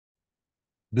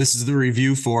This is the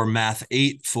review for Math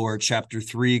 8 for Chapter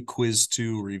 3, Quiz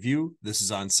 2 review. This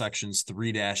is on sections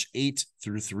 3-8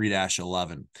 through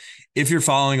 3-11. If you're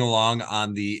following along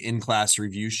on the in-class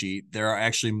review sheet, there are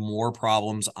actually more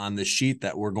problems on the sheet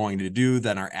that we're going to do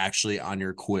than are actually on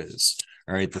your quiz.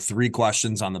 All right, the 3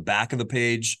 questions on the back of the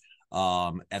page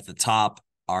at the top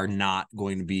are not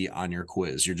going to be on your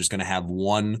quiz. You're just going to have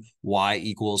one y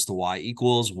equals to y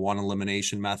equals, one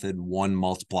elimination method, one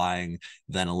multiplying,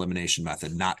 then elimination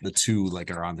method, not the 2 like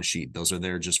are on the sheet. Those are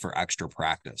there just for extra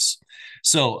practice.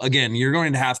 So again, you're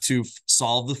going to have to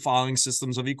solve the following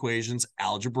systems of equations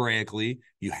algebraically.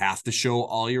 You have to show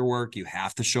all your work. You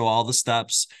have to show all the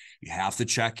steps. You have to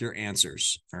check your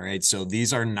answers. All right. So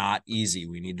these are not easy.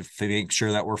 We need to make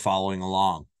sure that we're following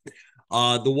along.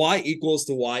 The y equals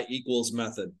to y equals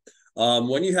method.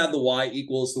 When you have the y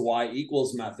equals to y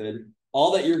equals method,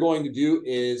 all that you're going to do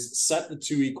is set the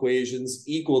 2 equations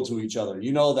equal to each other.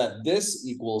 You know that this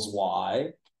equals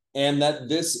y and that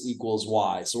this equals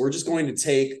y. So we're just going to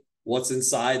take what's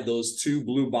inside those 2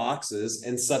 blue boxes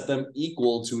and set them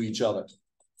equal to each other.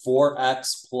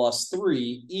 4x plus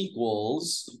 3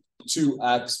 equals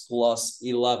 2x plus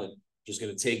 11. Just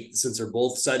going to take, since they're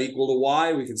both set equal to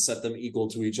y, we can set them equal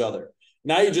to each other.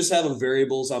 Now you just have a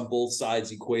variables on both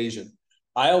sides equation.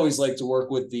 I always like to work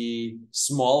with the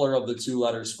smaller of the 2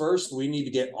 letters first. We need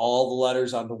to get all the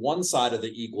letters onto one side of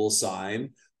the equal sign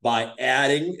by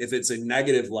adding if it's a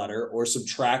negative letter or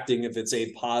subtracting if it's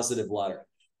a positive letter.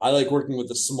 I like working with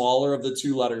the smaller of the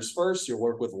 2 letters first. You'll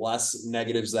work with less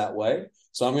negatives that way.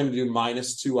 So I'm going to do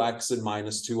minus 2x and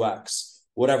minus 2x.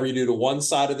 Whatever you do to one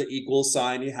side of the equal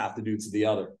sign, you have to do to the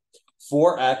other.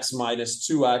 4x minus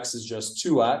 2x is just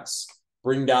 2x.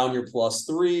 Bring down your plus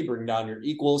 3, bring down your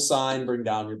equal sign, bring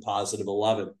down your positive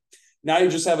 11. Now you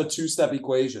just have a 2-step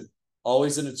equation.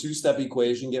 Always in a 2-step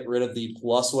equation, get rid of the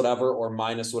plus whatever or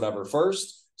minus whatever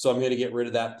first. So I'm going to get rid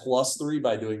of that plus 3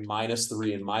 by doing minus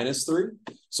 3 and minus 3.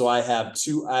 So I have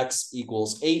 2x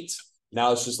equals 8.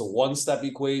 Now it's just a 1-step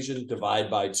equation, divide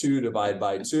by 2, divide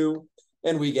by 2,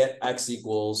 and we get x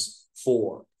equals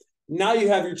 4. Now you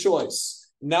have your choice.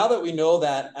 Now that we know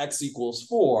that x equals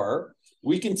 4,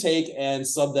 we can take and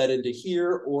sub that into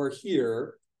here or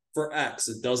here for x.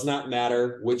 It does not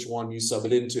matter which one you sub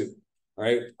it into. All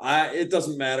right. It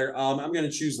doesn't matter. I'm going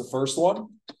to choose the first one.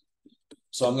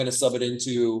 So I'm going to sub it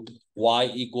into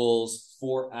y equals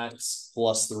 4x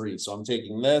plus 3. So I'm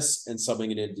taking this and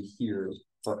subbing it into here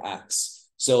for x.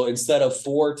 So instead of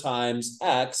 4 times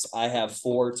x, I have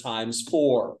 4 times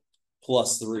 4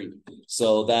 plus 3.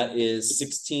 So that is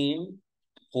 16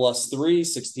 plus 3.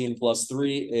 16 plus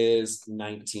 3 is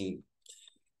 19.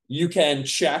 You can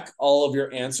check all of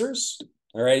your answers,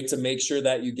 all right, to make sure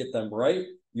that you get them right.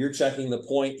 You're checking the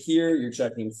point here. You're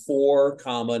checking 4,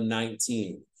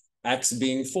 19. X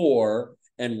being 4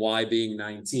 and y being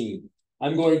 19.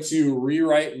 I'm going to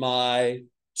rewrite my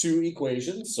 2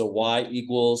 equations. So y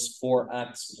equals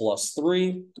 4x plus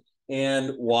 3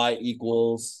 and y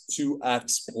equals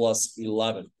 2x plus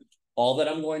 11. All that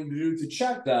I'm going to do to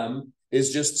check them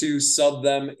is just to sub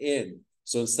them in.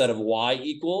 So instead of y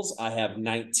equals, I have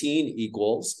 19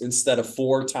 equals. Instead of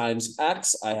 4 times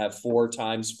x, I have 4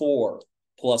 times 4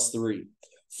 plus 3.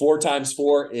 4 times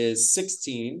 4 is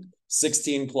 16.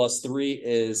 16 plus 3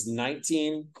 is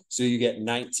 19. So you get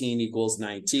 19 equals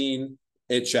 19.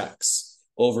 It checks.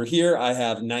 Over here, I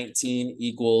have 19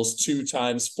 equals 2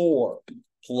 times 4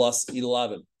 plus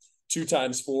 11. 2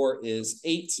 times 4 is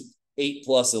 8. 8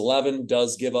 plus 11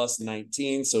 does give us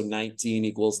 19. So 19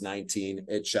 equals 19.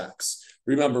 It checks.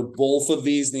 Remember, both of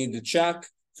these need to check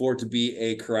for it to be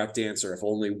a correct answer. If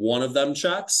only one of them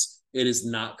checks, it is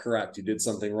not correct. You did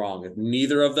something wrong. If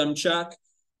neither of them check,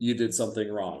 you did something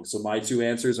wrong. So my 2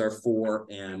 answers are 4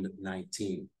 and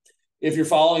 19. If you're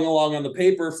following along on the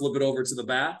paper, flip it over to the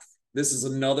back. This is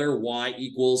another y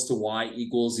equals to y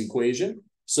equals equation.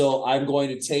 So I'm going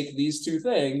to take these 2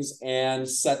 things and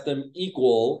set them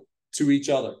equal to each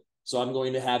other. So I'm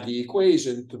going to have the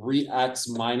equation 3x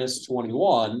minus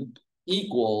 21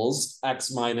 equals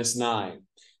x minus 9.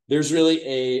 There's really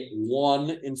a 1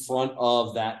 in front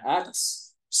of that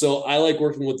x. So I like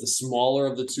working with the smaller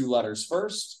of the 2 letters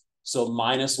first. So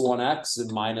minus 1x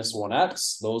and minus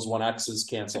 1x. Those 1x's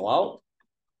cancel out.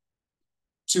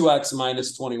 2x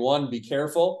minus 21, be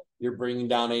careful. You're bringing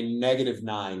down a negative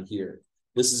 9 here.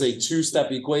 This is a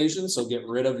 2-step equation, so get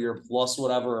rid of your plus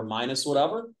whatever or minus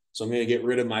whatever. So I'm going to get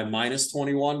rid of my minus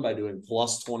 21 by doing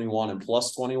plus 21 and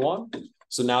plus 21.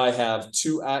 So now I have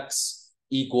 2x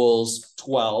equals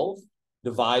 12.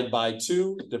 Divide by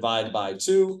 2, divide by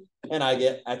 2, and I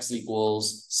get x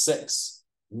equals 6.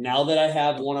 Now that I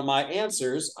have one of my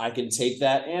answers, I can take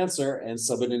that answer and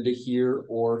sub it into here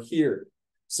or here.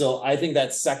 So I think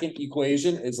that second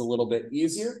equation is a little bit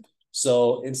easier.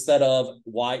 So instead of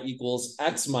y equals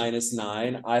x minus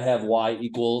 9, I have y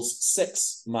equals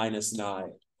 6 minus 9.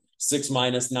 6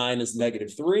 minus 9 is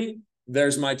 -3.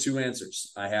 There's my two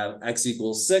answers. I have x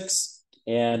equals 6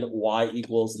 and y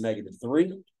equals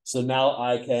 -3. So now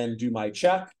I can do my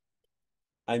check.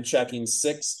 I'm checking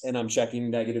 6 and I'm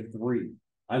checking -3.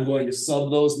 I'm going to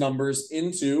sub those numbers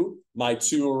into my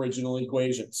two original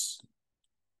equations.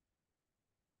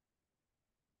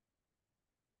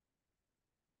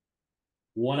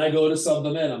 When I go to sub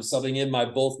them in, I'm subbing in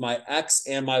both my x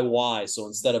and my y. So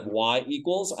instead of y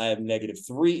equals, I have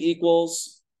 -3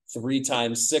 equals 3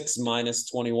 times 6 minus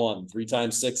 21. 3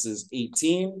 times 6 is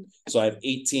 18. So I have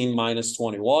 18 minus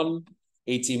 21.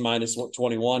 18 minus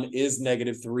 21 is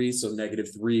 -3. So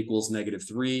 -3 equals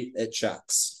 -3. It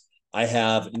checks. I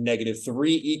have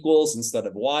 -3 equals instead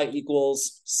of y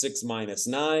equals 6 minus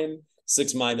 9.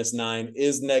 6 minus 9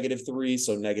 is -3.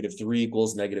 So -3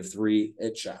 equals -3.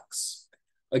 It checks.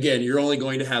 Again, you're only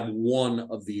going to have one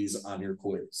of these on your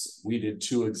quiz. We did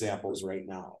two examples right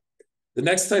now. The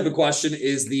next type of question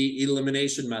is the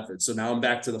elimination method. So now I'm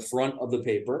back to the front of the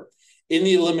paper. In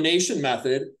the elimination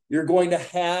method, you're going to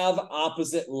have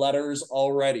opposite letters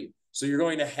already. So you're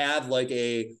going to have like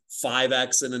a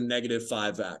 5x and a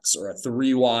 -5x, or a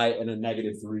 3y and a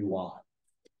 -3y.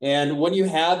 And when you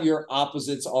have your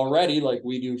opposites already, like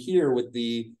we do here with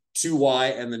the 2y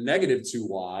and the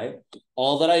 -2y,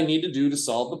 all that I need to do to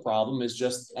solve the problem is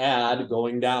just add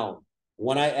going down.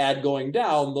 When I add going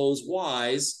down, those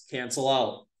y's cancel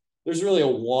out. There's really a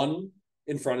 1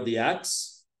 in front of the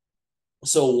x.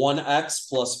 So 1x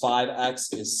plus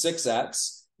 5x is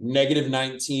 6x.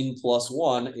 -19 plus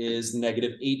 1 is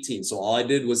 -18. So all I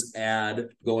did was add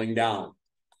going down.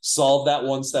 Solve that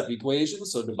one-step equation.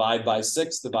 So divide by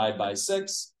 6, divide by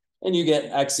 6, and you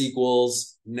get x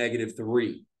equals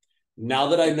 -3. Now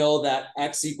that I know that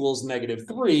x equals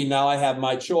 -3, now I have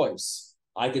my choice.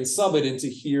 I can sub it into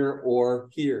here or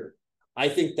here. I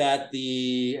think that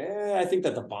the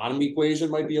bottom equation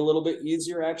might be a little bit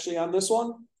easier actually on this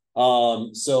one.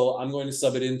 So I'm going to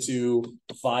sub it into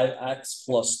 5x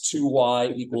plus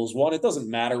 2y equals 1. It doesn't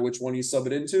matter which one you sub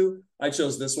it into. I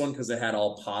chose this one because it had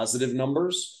all positive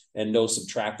numbers and no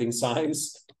subtracting signs.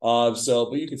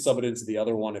 But you can sub it into the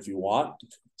other one if you want.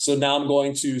 So now I'm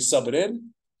going to sub it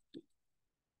in.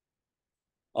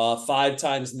 5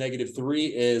 times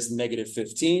 -3 is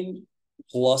 -15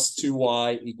 plus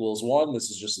 2y equals 1. This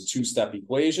is just a two-step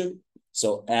equation.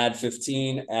 So add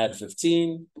 15,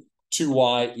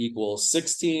 2y equals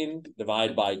 16,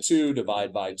 divide by 2,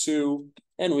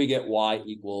 and we get y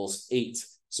equals 8.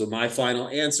 So my final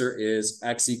answer is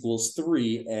x equals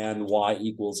 3 and y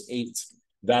equals 8.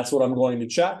 That's what I'm going to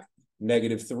check,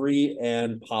 -3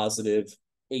 and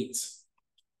 +8.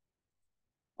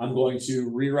 I'm going to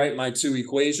rewrite my two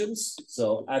equations.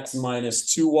 So x minus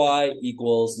 2y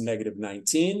equals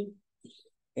 -19.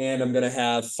 And I'm going to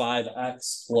have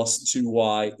 5x plus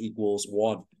 2y equals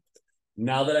 1.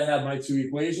 Now that I have my two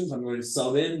equations, I'm going to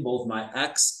sub in both my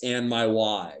x and my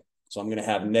y. So I'm going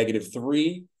to have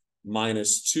 -3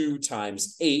 minus 2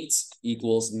 times 8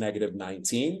 equals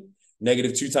 -19.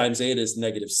 -2 times 8 is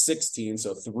 -16.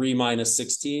 So 3 minus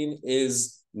 16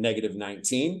 is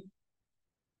 -19.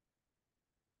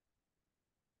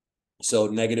 So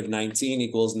 -19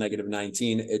 equals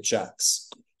 -19. It checks.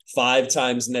 5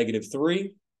 times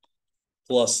 -3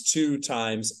 plus 2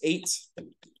 times 8.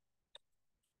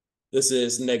 This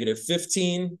is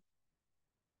 -15.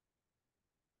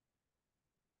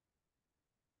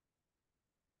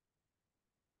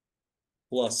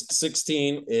 Plus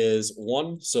 16 is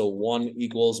 1. So 1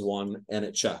 equals 1, and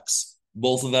it checks.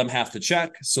 Both of them have to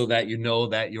check so that you know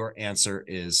that your answer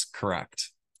is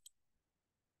correct.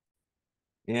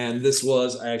 And this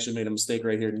was, I actually made a mistake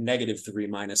right here. -3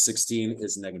 minus 16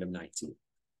 is -19.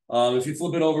 If you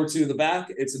flip it over to the back,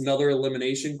 it's another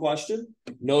elimination question.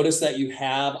 Notice that you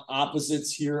have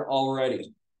opposites here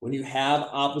already. When you have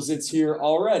opposites here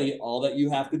already, all that you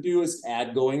have to do is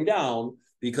add going down,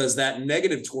 because that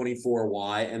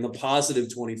 -24y and the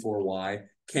 +24y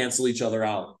cancel each other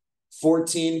out.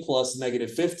 14 plus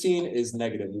 -15 is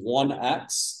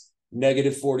 -1x.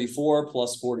 -44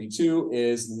 plus 42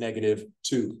 is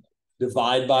 -2.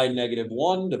 Divide by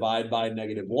 -1, divide by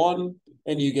 -1,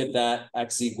 and you get that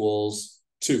x equals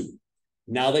 2.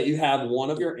 Now that you have one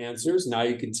of your answers, now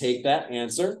you can take that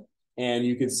answer and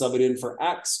you can sub it in for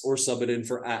x or sub it in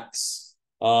for x.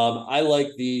 I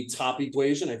like the top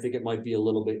equation. I think it might be a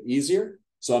little bit easier.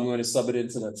 So I'm going to sub it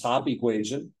into the top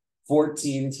equation.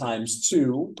 14 times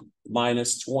 2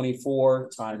 minus 24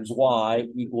 times y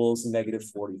equals negative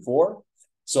 44.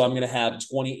 So I'm going to have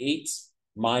 28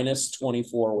 minus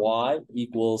 24y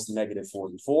equals negative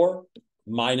 44,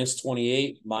 minus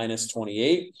 28 minus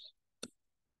 28.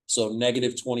 So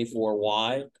negative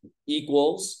 24y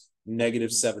equals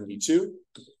negative 72.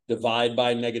 Divide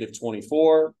by negative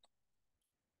 24.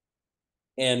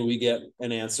 And we get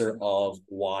an answer of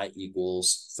y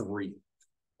equals 3.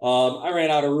 I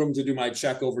ran out of room to do my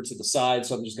check over to the side,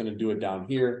 so I'm just going to do it down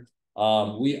here.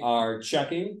 We are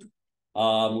checking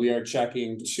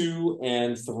 2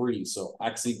 and 3. So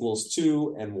x equals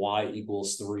 2 and y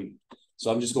equals 3.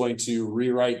 So I'm just going to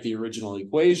rewrite the original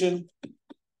equation.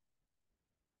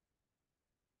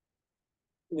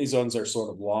 These ones are sort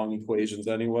of long equations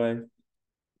anyway.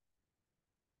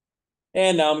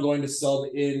 And now I'm going to sub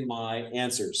in my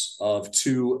answers of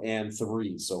 2 and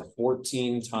 3. So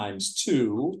 14 times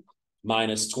 2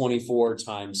 minus 24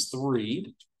 times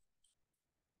 3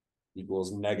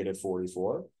 equals negative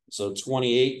 44. So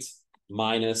 28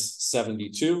 minus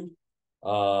 72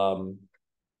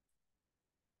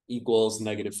 equals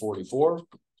negative 44.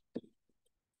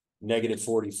 Negative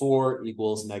 44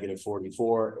 equals negative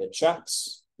 44. It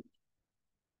checks.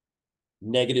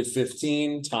 Negative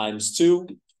 15 times 2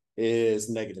 is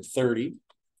negative 30,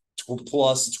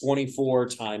 plus 24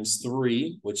 times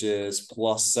 3, which is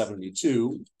plus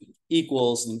 72,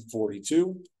 equals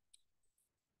 42.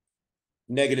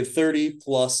 Negative 30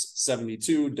 plus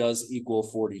 72 does equal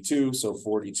 42, so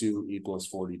 42 equals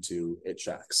 42. It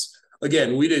checks.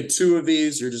 Again, we did 2 of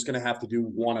these. You're just going to have to do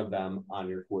 1 of them on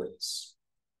your quiz.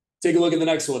 Take a look at the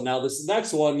next one. Now, this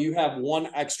next one, you have 1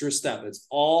 extra step. It's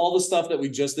all the stuff that we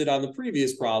just did on the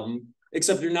previous problem,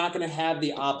 except you're not going to have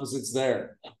the opposites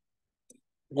there.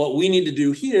 What we need to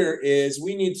do here is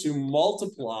we need to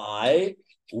multiply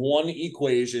one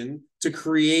equation to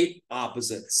create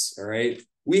opposites, all right?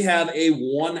 We have a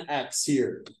 1x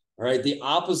here, all right? The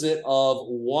opposite of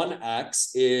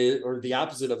 1x is, or the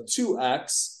opposite of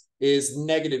 2x is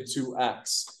negative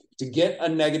 2x. To get a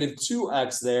negative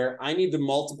 2x there, I need to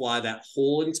multiply that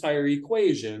whole entire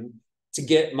equation to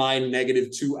get my negative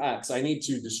 2x. I need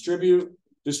to distribute.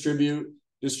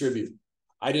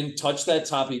 I didn't touch that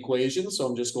top equation, so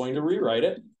I'm just going to rewrite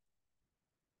it.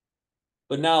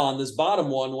 But now on this bottom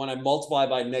one, when I multiply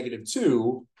by negative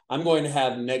 2, I'm going to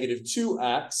have negative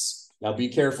 2x. Now be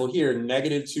careful here.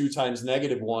 Negative 2 times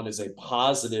negative 1 is a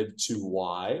positive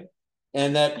 2y,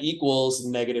 and that equals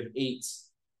negative 8.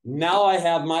 Now I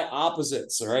have my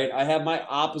opposites, all right? I have my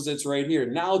opposites right here.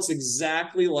 Now it's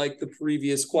exactly like the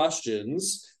previous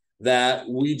questions that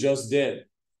we just did,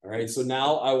 all right? So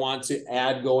now I want to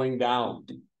add going down.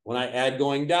 When I add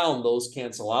going down, those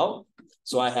cancel out.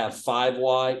 So I have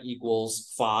 5y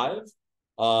equals 5.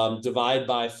 Divide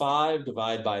by 5,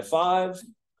 divide by 5.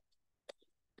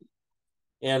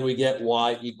 And we get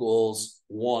y equals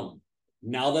 1.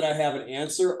 Now that I have an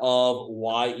answer of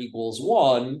y equals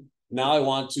 1, now I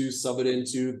want to sub it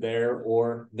into there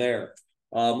or there.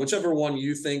 Whichever one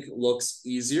you think looks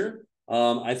easier.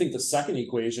 I think the second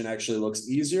equation actually looks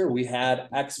easier. We had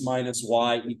x minus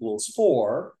y equals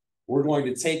 4. We're going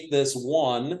to take this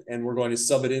 1 and we're going to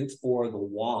sub it in for the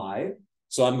y.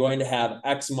 So I'm going to have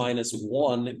x minus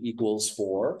 1 equals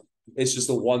 4. It's just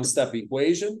a one-step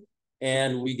equation.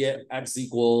 And we get x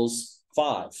equals 5.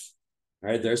 All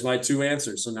right, there's my 2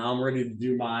 answers. So now I'm ready to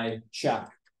do my check.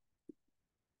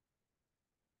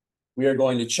 We are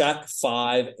going to check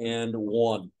 5 and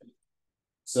 1.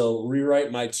 So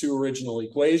rewrite my 2 original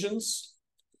equations.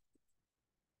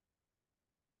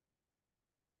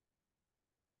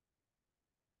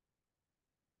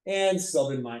 And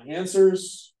sub in my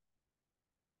answers.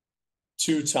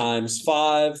 2 times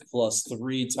 5 plus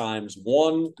 3 times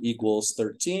 1 equals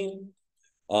 13.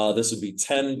 This would be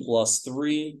 10 plus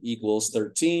 3 equals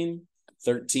 13.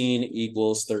 13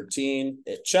 equals 13.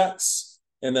 It checks.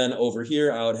 And then over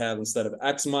here, I would have, instead of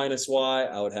x minus y,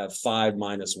 I would have 5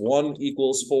 minus 1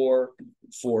 equals 4.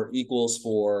 4 equals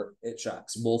 4. It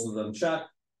checks. Both of them check.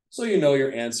 So you know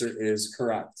your answer is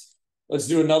correct. Let's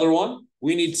do another one.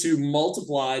 We need to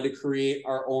multiply to create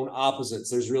our own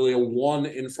opposites. There's really a 1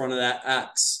 in front of that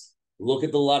x. Look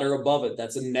at the letter above it.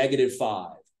 That's a negative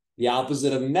 5. The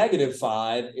opposite of negative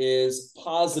 5 is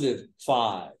positive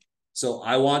 5. So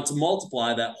I want to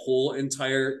multiply that whole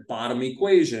entire bottom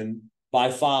equation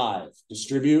by 5.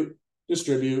 Distribute.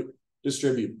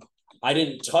 I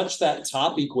didn't touch that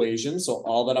top equation, so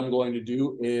all that I'm going to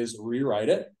do is rewrite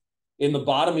it. In the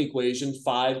bottom equation,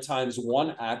 5 times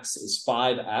 1x is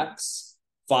 5x.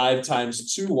 5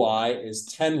 times 2y is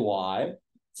 10y.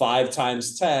 5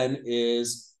 times 10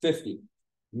 is 50.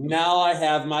 Now I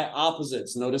have my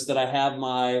opposites. Notice that I have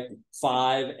my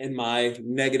 5 and my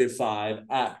negative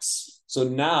 5x. So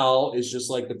now it's just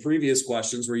like the previous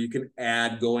questions where you can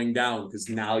add going down because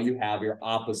now you have your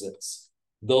opposites.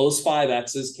 Those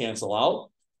 5x's cancel out.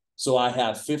 So I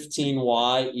have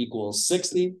 15y equals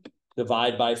 60.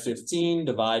 Divide by 15,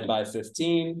 divide by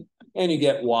 15, and you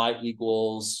get y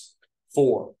equals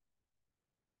 4.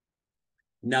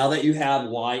 Now that you have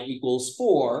y equals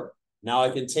 4, now I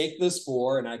can take this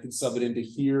 4 and I can sub it into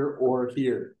here or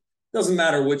here. Doesn't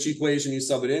matter which equation you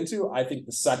sub it into. I think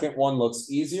the second one looks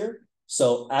easier.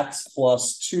 So x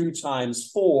plus 2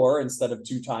 times 4 instead of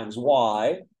 2 times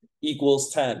y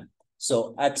equals 10.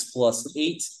 So x plus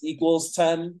 8 equals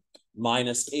 10,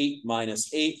 minus 8,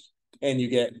 and you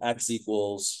get x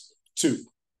equals 2.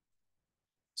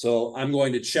 So I'm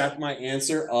going to check my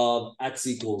answer of x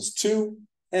equals 2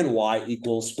 and y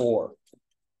equals 4.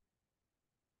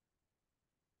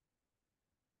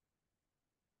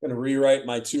 I'm going to rewrite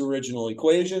my two original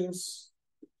equations.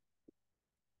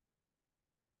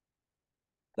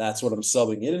 That's what I'm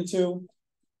subbing it into.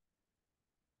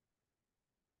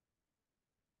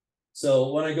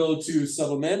 So when I go to sub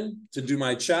them in to do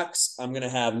my checks, I'm going to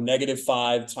have negative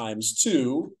 5 times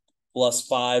 2 plus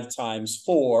 5 times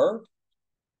 4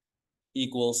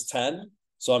 equals 10.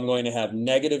 So I'm going to have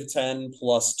negative 10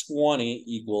 plus 20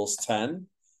 equals 10.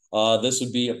 This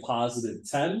would be a positive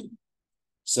 10.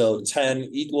 So 10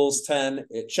 equals 10,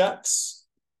 it checks.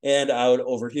 And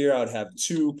over here, I would have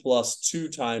 2 plus 2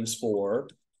 times 4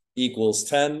 equals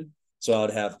 10. So I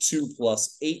would have 2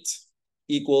 plus 8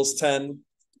 equals 10.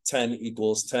 10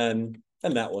 equals 10,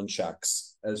 and that one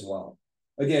checks as well.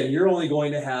 Again, you're only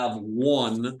going to have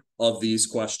one of these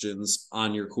questions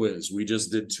on your quiz. We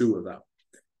just did 2 of them.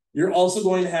 You're also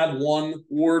going to have one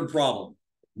word problem.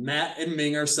 Matt and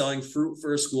Ming are selling fruit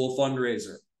for a school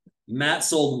fundraiser. Matt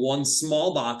sold 1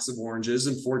 small box of oranges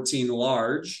and 14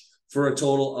 large for a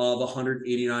total of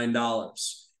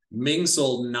 $189. Ming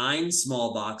sold 9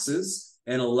 small boxes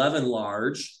and 11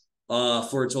 large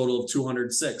for a total of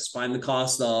 $206. Find the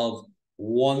cost of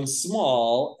 1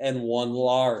 small and 1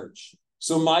 large.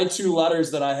 So my 2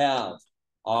 letters that I have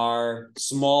are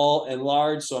small and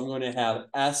large. So I'm going to have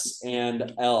S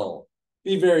and L.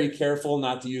 Be very careful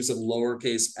not to use a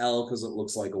lowercase l because it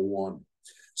looks like a 1.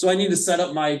 So I need to set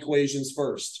up my equations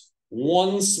first.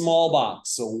 1 small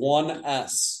box, so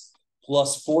 1S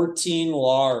plus 14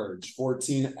 large,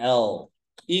 14L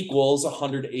equals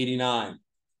 189.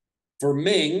 For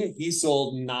Ming, he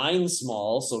sold 9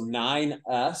 small, so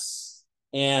 9S,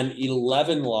 and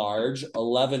 11 large,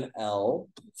 11L,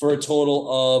 for a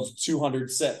total of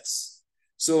 206.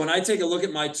 So when I take a look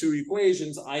at my 2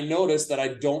 equations, I notice that I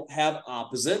don't have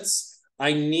opposites.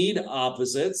 I need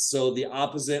opposites. So the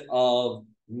opposite of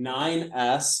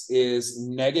 9S is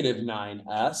negative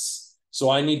 9S.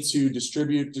 So I need to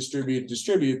distribute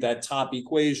that top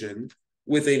equation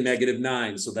with a negative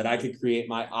 9 so that I can create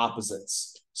my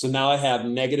opposites. So now I have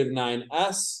negative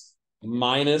 9S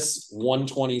minus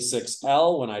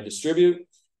 126L when I distribute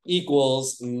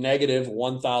equals negative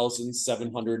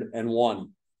 1,701.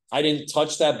 I didn't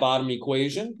touch that bottom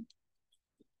equation,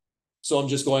 so I'm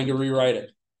just going to rewrite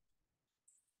it.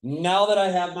 Now that I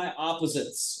have my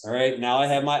opposites, all right, now I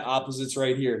have my opposites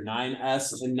right here,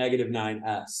 9S and negative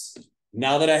 9S.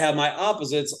 Now that I have my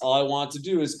opposites, all I want to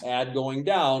do is add going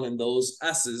down, and those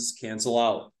S's cancel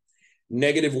out.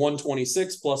 Negative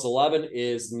 126 plus 11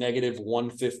 is negative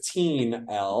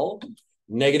 115L.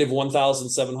 Negative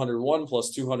 1,701 plus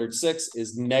 206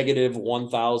 is negative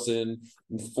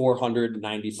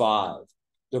 1,495.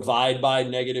 Divide by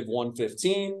negative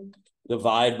 115,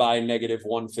 divide by negative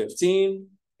 115,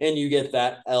 and you get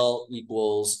that L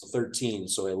equals 13.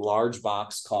 So a large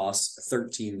box costs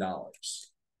 $13.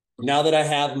 Now that I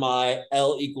have my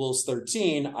L equals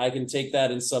 13, I can take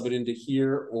that and sub it into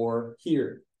here or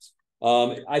here.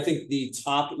 I think the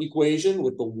top equation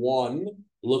with the 1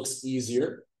 looks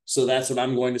easier. So that's what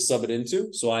I'm going to sub it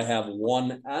into. So I have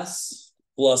 1S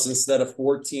plus, instead of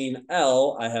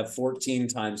 14L, I have 14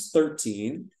 times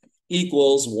 13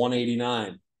 equals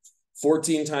 189.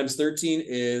 14 times 13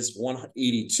 is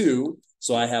 182.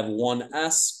 So I have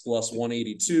 1S plus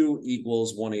 182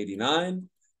 equals 189.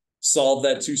 Solve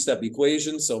that 2-step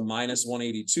equation. So minus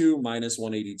 182 minus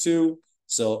 182.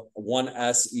 So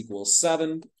 1S equals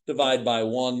 7. Divide by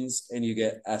 1s, and you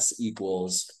get S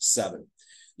equals 7.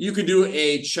 You could do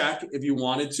a check if you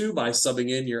wanted to by subbing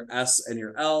in your S and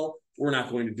your L. We're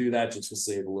not going to do that just to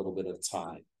save a little bit of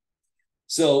time.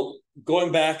 So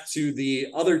going back to the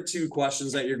other 2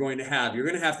 questions that you're going to have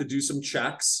to do some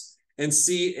checks and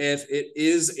see if it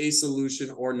is a solution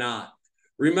or not.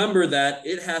 Remember that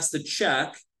it has to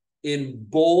check in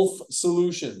both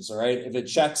solutions, all right? If it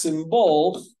checks in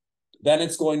both, then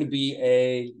it's going to be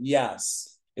a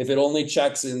yes. If it only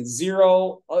checks in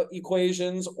 0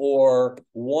 equations or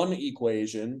 1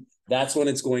 equation, that's when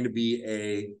it's going to be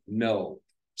a no.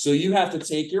 So you have to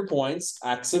take your points,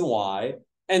 x and y,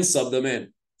 and sub them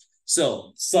in.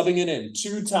 So subbing it in,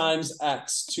 2 times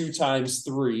x, 2 times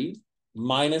 3,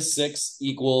 minus 6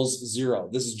 equals 0.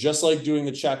 This is just like doing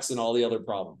the checks in all the other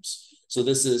problems. So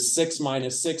this is 6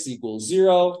 minus 6 equals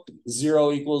 0.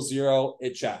 0 equals 0.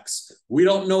 It checks. We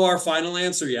don't know our final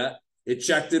answer yet. It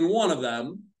checked in one of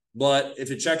them, but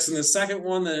if it checks in the second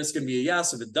one, then it's going to be a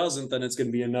yes. If it doesn't, then it's going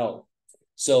to be a no.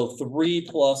 So 3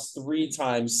 plus 3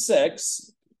 times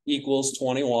 6 equals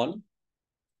 21.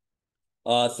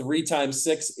 3 times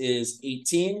 6 is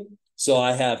 18. So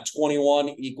I have 21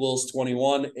 equals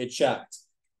 21. It checked.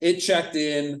 It checked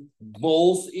in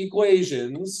both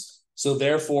equations. So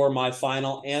therefore, my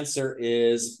final answer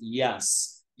is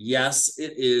yes. Yes,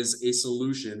 it is a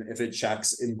solution if it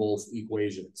checks in both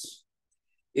equations.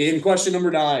 In question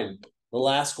number 9, the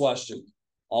last question,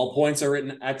 all points are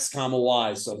written x comma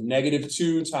y. So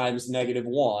 -2 times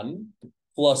 -1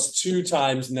 plus 2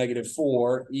 times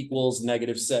 -4 equals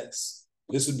 -6.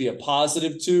 This would be a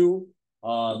positive 2.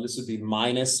 This would be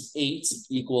 -8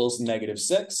 equals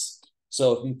 -6.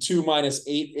 So 2 minus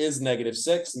 8 is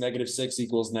 -6. -6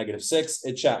 equals -6.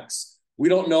 It checks. We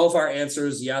don't know if our answer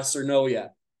is yes or no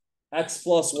yet. X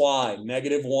plus y,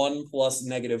 -1 plus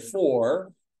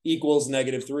 -4 equals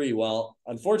 -3. Well,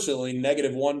 unfortunately,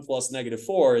 -1 plus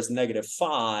 -4 is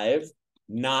 -5,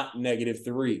 not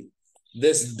 -3.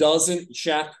 This doesn't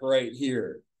check right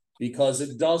here. Because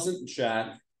it doesn't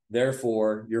check,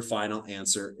 therefore, your final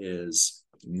answer is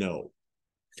no.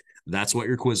 That's what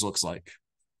your quiz looks like.